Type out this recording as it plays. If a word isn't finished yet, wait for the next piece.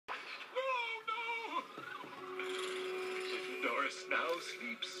now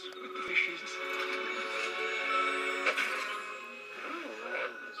sleeps with the fishes.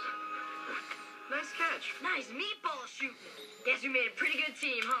 Nice catch. Nice meatball shooting. Guess we made a pretty good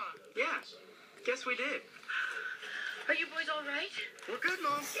team, huh? Yeah, guess we did. Are you boys all right? We're good,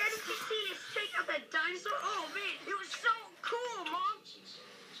 Mom. Yeah, did you see us take out that dinosaur? Oh, man, it was so cool, Mom.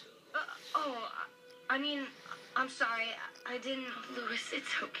 I mean, I'm sorry. I didn't... Louis,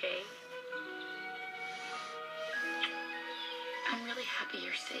 it's okay. I'm really happy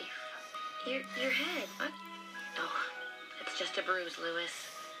you're safe. Your head. What? Oh, it's just a bruise, Louis.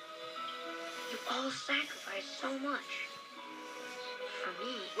 You all sacrificed so much. For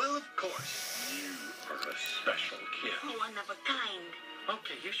me. Well, of course. You are a special kid. One of a kind.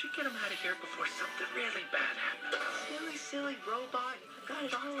 Okay, you should get him out of here before something really bad happens. Silly robot. I've got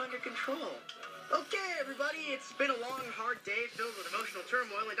it all under control. Okay, everybody, it's been a long, hard day filled with emotional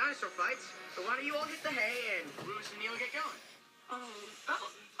turmoil and dinosaur fights. So why don't you all hit the hay and Bruce and Neil get going?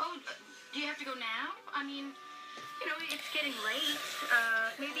 Do you have to go now? I mean, you know, it's getting late.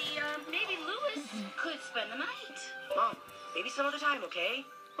 Maybe Louis could spend the night. Mom, maybe some other time, okay?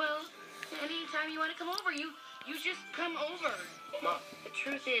 Well, anytime you want to come over, you just come over. Mom. The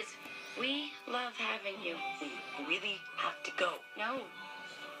truth is, we love having you. We really have to go. No,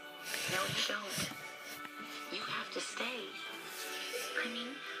 you don't. You have to stay. I mean,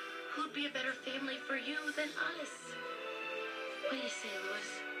 who'd be a better family for you than us? What do you say,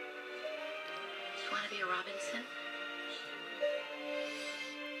 Louis? Do you want to be a Robinson?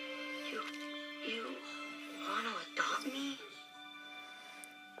 You want to adopt me?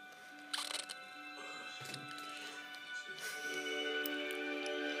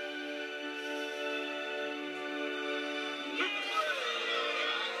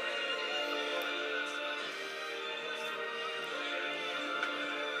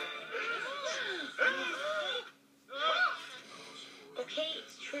 Okay,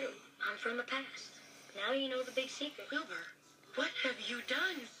 it's true. I'm from the past. Now you know the big secret. Wilbur, What have you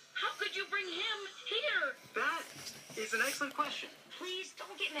done? How could you bring him here? that is an excellent question. Please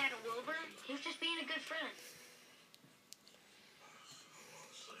don't get mad at Wilbur. He was just being a good friend.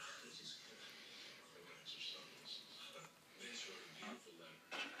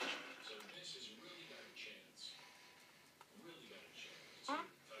 Huh?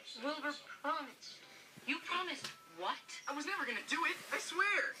 Wilbur promised. You promised what? I was never gonna do it, I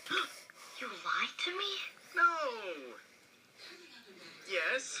swear. You lied to me? No.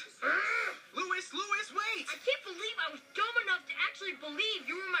 Yes. Louis, wait! I can't believe I was dumb enough to actually believe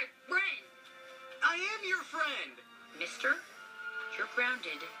you were my friend. I am your friend. Mister, you're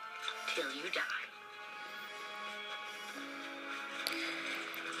grounded till you die.